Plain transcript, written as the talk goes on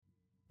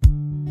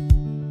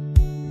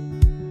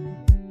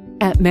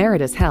At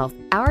Meritus Health,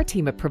 our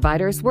team of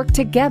providers work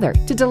together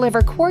to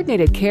deliver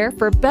coordinated care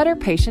for better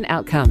patient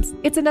outcomes.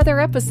 It's another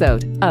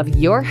episode of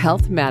Your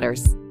Health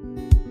Matters.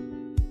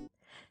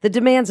 The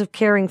demands of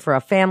caring for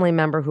a family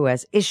member who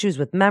has issues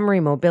with memory,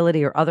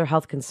 mobility, or other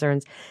health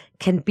concerns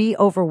can be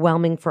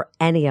overwhelming for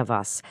any of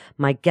us.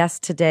 My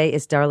guest today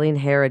is Darlene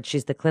Herrod.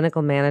 She's the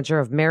clinical manager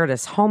of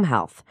Meritus Home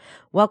Health.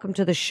 Welcome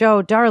to the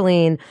show,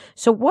 Darlene.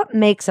 So what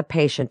makes a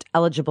patient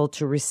eligible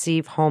to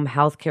receive home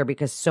health care?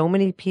 Because so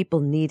many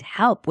people need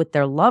help with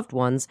their loved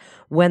ones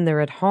when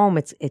they're at home.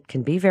 It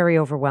can be very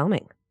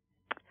overwhelming.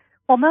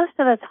 Well, most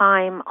of the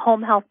time,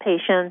 home health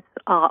patients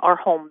are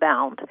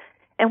homebound.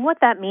 And what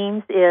that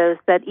means is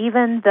that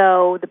even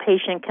though the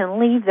patient can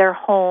leave their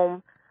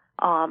home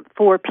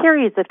for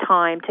periods of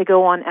time to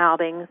go on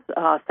outings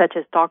such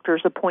as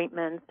doctor's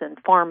appointments and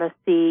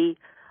pharmacy,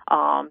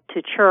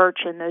 to church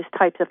and those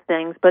types of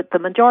things, but the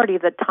majority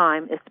of the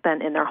time is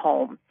spent in their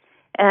home.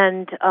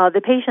 And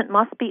the patient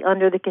must be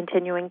under the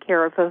continuing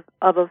care of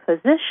a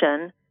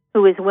physician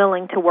who is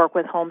willing to work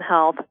with home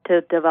health to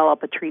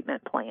develop a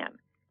treatment plan.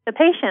 The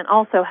patient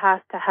also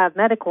has to have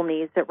medical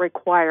needs that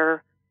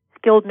require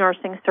skilled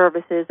nursing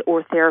services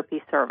or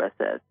therapy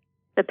services.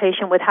 The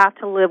patient would have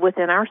to live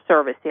within our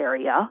service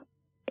area.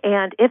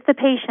 And if the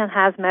patient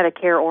has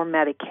Medicare or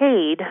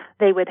Medicaid,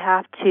 they would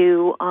have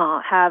to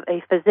have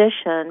a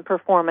physician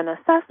perform an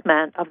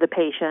assessment of the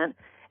patient,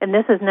 and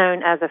this is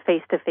known as a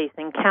face-to-face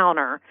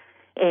encounter.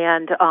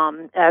 And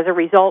as a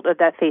result of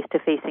that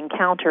face-to-face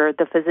encounter,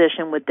 the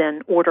physician would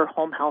then order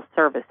home health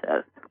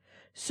services.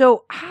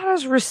 So how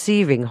does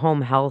receiving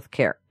home health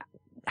care,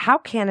 how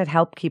can it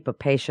help keep a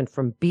patient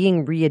from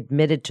being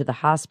readmitted to the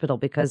hospital?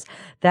 Because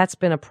that's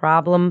been a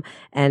problem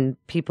and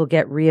people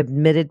get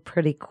readmitted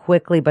pretty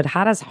quickly. But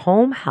how does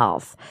home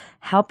health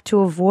help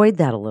to avoid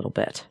that a little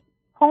bit?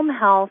 Home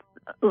health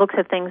looks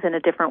at things in a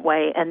different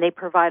way, and they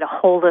provide a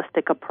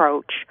holistic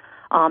approach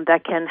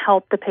that can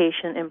help the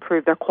patient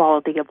improve their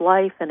quality of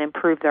life and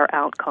improve their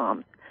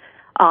outcomes.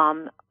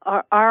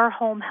 Our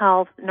home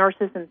health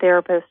nurses and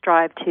therapists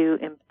strive to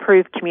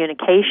improve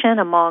communication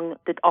among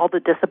all the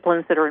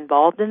disciplines that are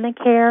involved in the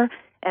care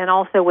and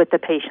also with the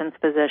patient's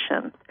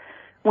physicians.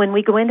 When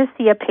we go in to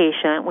see a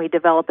patient, we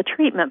develop a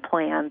treatment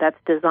plan that's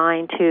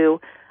designed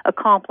to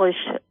accomplish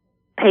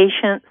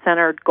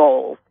patient-centered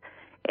goals.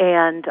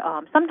 And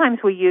sometimes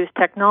we use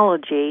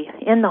technology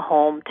in the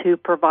home to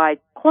provide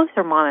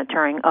closer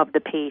monitoring of the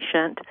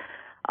patient.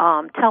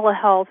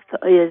 Telehealth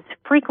is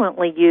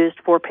frequently used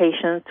for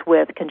patients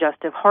with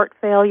congestive heart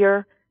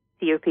failure,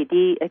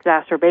 COPD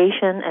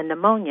exacerbation, and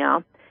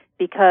pneumonia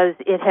because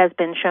it has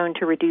been shown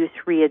to reduce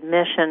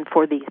readmission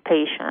for these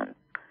patients.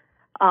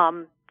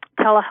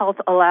 Telehealth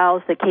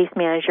allows the case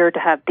manager to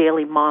have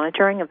daily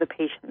monitoring of the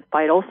patient's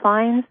vital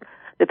signs.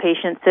 The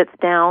patient sits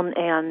down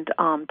and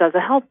does a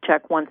health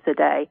check once a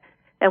day.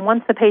 And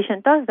once the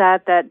patient does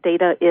that, that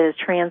data is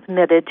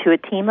transmitted to a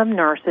team of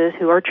nurses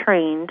who are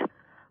trained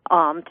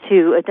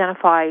to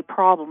identify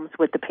problems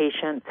with the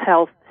patient's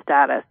health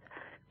status.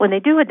 When they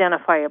do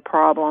identify a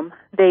problem,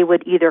 they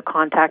would either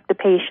contact the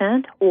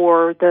patient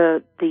or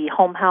the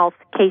home health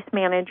case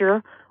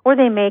manager, or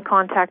they may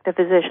contact the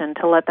physician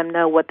to let them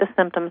know what the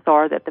symptoms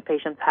are that the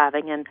patient's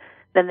having, and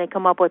then they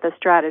come up with a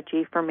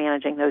strategy for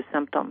managing those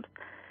symptoms.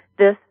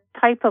 This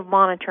type of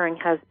monitoring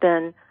has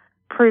been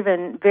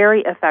proven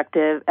very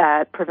effective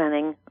at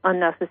preventing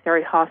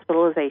unnecessary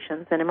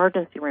hospitalizations and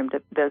emergency room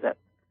visits.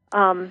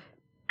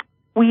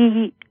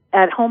 We,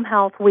 at Home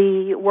Health,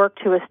 we work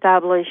to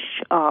establish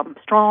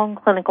strong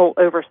clinical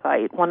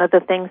oversight. One of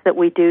the things that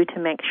we do to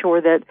make sure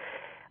that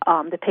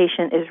the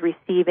patient is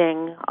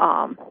receiving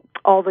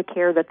all the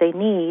care that they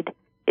need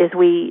is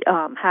we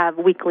have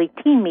weekly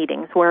team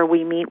meetings where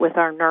we meet with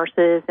our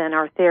nurses and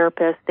our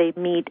therapists. They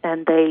meet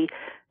and they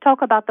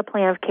talk about the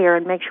plan of care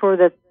and make sure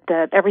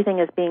that everything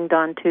is being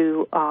done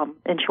to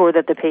ensure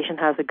that the patient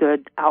has a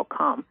good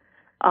outcome.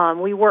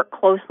 We work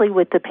closely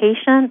with the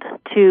patient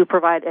to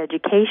provide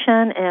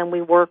education, and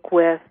we work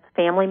with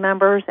family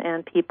members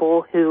and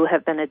people who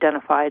have been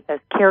identified as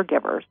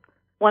caregivers.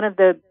 One of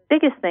the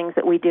biggest things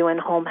that we do in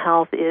home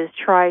health is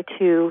try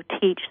to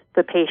teach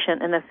the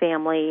patient and the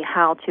family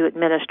how to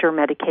administer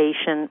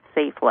medication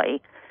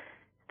safely.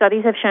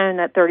 Studies have shown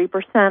that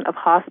 30% of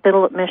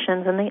hospital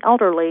admissions in the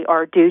elderly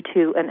are due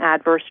to an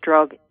adverse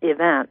drug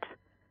event.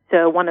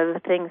 So one of the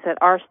things that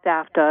our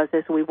staff does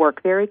is we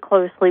work very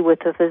closely with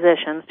the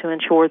physicians to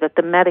ensure that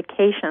the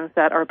medications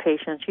that our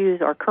patients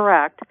use are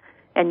correct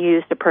and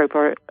used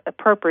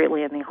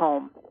appropriately in the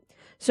home.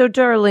 So,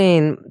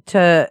 Darlene,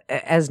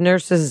 as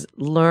nurses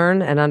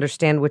learn and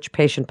understand which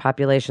patient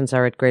populations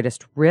are at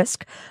greatest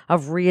risk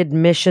of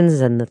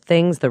readmissions and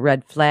the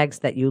red flags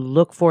that you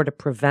look for to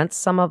prevent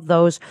some of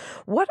those,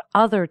 what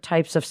other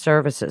types of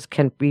services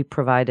can be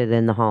provided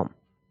in the home?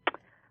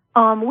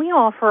 We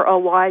offer a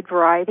wide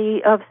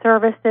variety of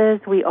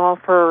services. We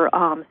offer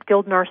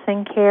skilled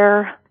nursing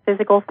care,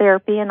 physical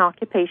therapy and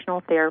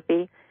occupational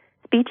therapy,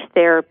 speech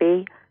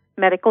therapy,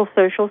 medical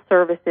social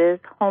services,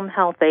 home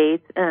health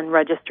aides, and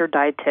registered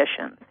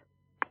dietitians.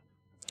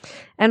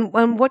 And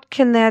what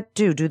can that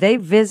do? Do they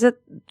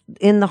visit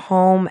in the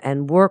home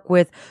and work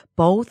with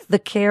both the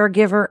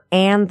caregiver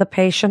and the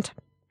patient?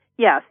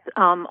 Yes,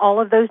 all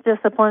of those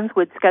disciplines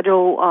would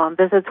schedule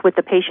visits with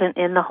the patient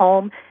in the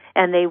home,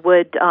 and they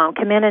would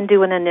come in and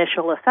do an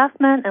initial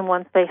assessment, and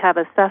once they have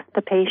assessed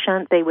the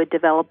patient, they would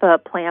develop a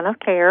plan of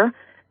care,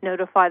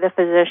 notify the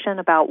physician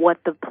about what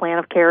the plan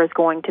of care is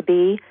going to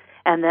be,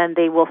 and then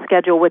they will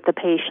schedule with the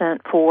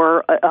patient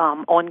for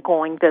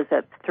ongoing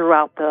visits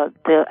throughout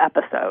the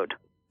episode.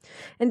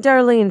 And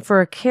Darlene,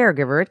 for a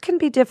caregiver, it can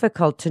be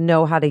difficult to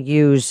know how to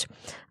use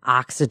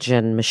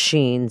oxygen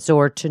machines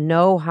or to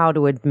know how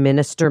to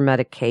administer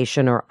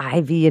medication or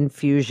IV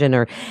infusion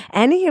or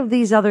any of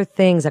these other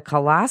things, a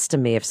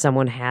colostomy if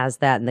someone has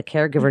that and the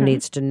caregiver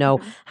needs to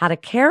know how to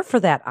care for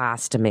that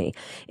ostomy.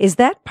 Is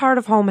that part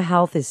of home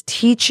health, is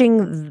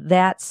teaching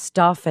that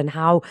stuff and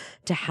how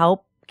to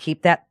help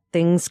keep that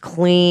things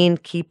clean,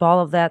 keep all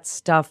of that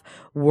stuff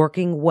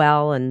working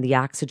well and the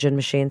oxygen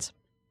machines?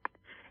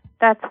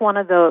 That's one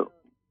of the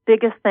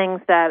biggest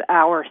things that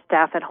our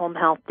staff at Home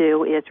Health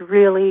do is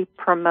really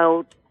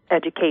promote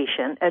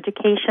education.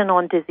 Education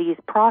on disease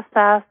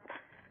process,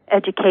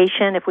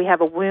 education. If we have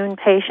a wound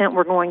patient,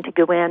 we're going to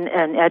go in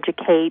and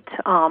educate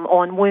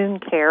on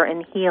wound care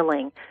and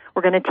healing.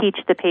 We're going to teach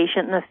the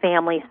patient and the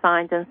family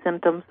signs and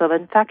symptoms of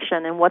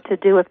infection and what to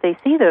do if they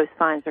see those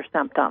signs or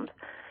symptoms.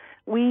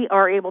 We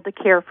are able to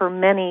care for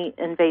many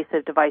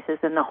invasive devices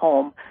in the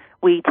home.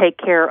 We take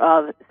care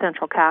of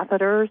central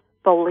catheters,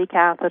 Foley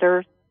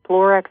catheters,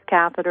 Florex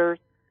catheters,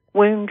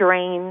 wound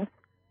drains,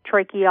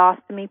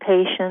 tracheostomy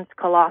patients,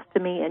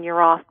 colostomy and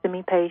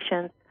urostomy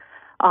patients.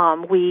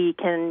 We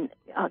can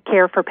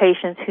care for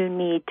patients who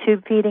need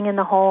tube feeding in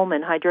the home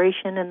and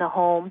hydration in the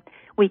home.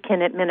 We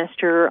can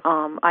administer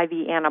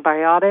IV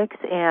antibiotics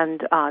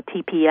and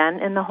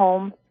TPN in the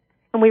home.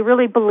 And we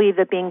really believe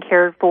that being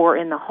cared for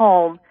in the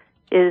home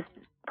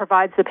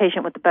provides the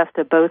patient with the best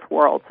of both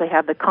worlds. They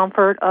have the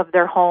comfort of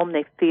their home.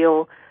 They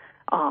feel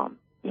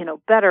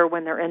better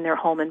when they're in their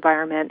home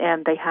environment,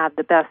 and they have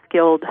the best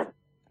skilled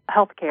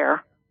health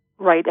care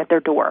right at their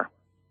door.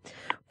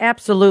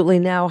 Absolutely.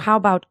 Now, how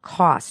about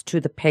cost to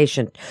the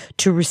patient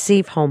to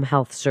receive home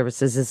health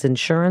services? Is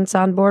insurance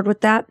on board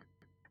with that?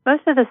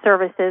 Most of the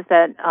services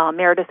that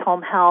Meritus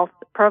Home Health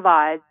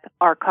provides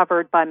are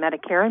covered by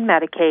Medicare and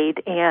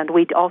Medicaid, and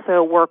we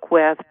also work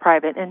with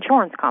private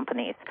insurance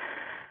companies.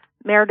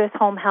 Meritus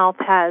Home Health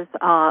has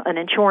an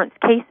insurance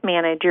case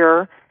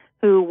manager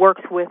who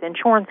works with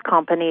insurance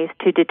companies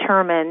to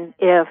determine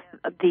if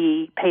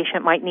the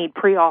patient might need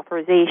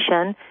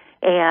pre-authorization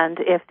and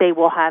if they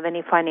will have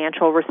any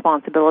financial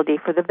responsibility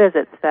for the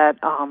visits that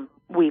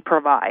we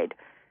provide.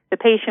 The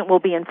patient will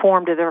be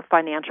informed of their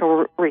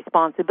financial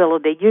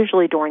responsibility,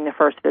 usually during the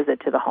first visit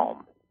to the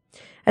home.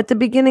 At the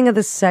beginning of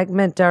the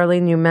segment,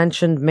 Darlene, you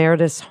mentioned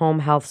Meritus Home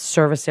Health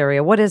Service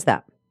Area. What is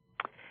that?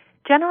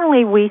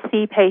 Generally, we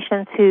see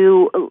patients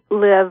who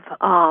live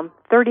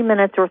 30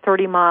 minutes or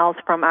 30 miles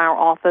from our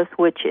office,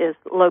 which is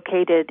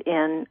located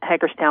in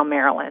Hagerstown,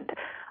 Maryland.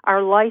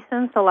 Our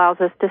license allows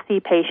us to see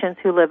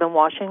patients who live in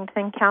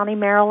Washington County,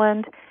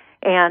 Maryland,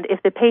 and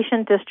if the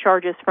patient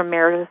discharges from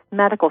Meritus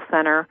Medical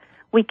Center,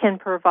 we can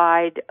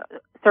provide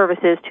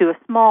services to a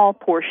small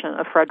portion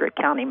of Frederick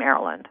County,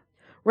 Maryland.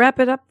 Wrap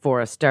it up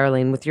for us,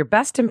 Darlene, with your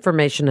best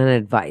information and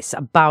advice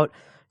about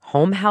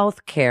home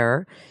health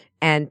care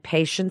and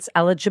patients'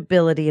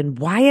 eligibility and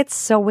why it's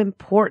so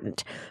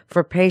important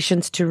for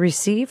patients to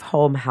receive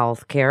home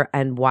health care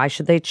and why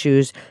should they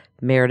choose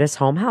Meritus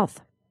Home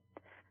Health.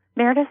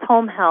 Meritus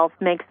Home Health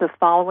makes the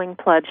following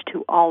pledge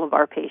to all of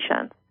our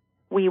patients.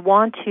 We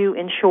want to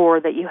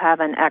ensure that you have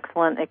an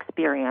excellent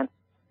experience.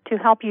 To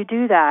help you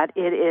do that,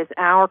 it is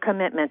our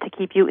commitment to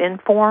keep you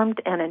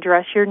informed and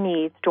address your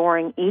needs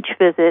during each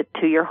visit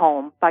to your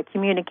home by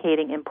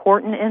communicating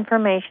important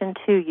information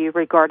to you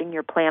regarding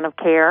your plan of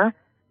care,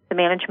 the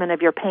management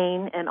of your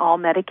pain and all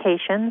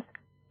medications,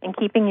 and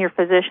keeping your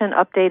physician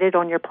updated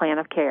on your plan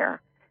of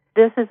care.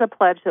 This is a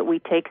pledge that we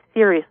take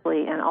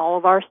seriously, and all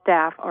of our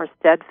staff are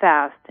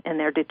steadfast in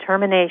their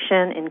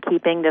determination in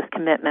keeping this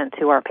commitment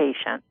to our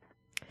patients.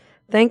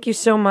 Thank you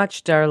so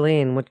much,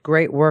 Darlene. What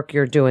great work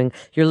you're doing.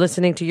 You're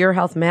listening to Your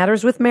Health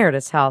Matters with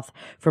Meritus Health.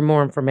 For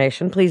more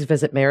information, please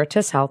visit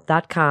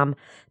meritushealth.com.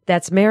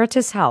 That's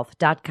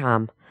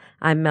meritushealth.com.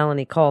 I'm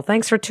Melanie Cole.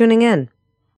 Thanks for tuning in.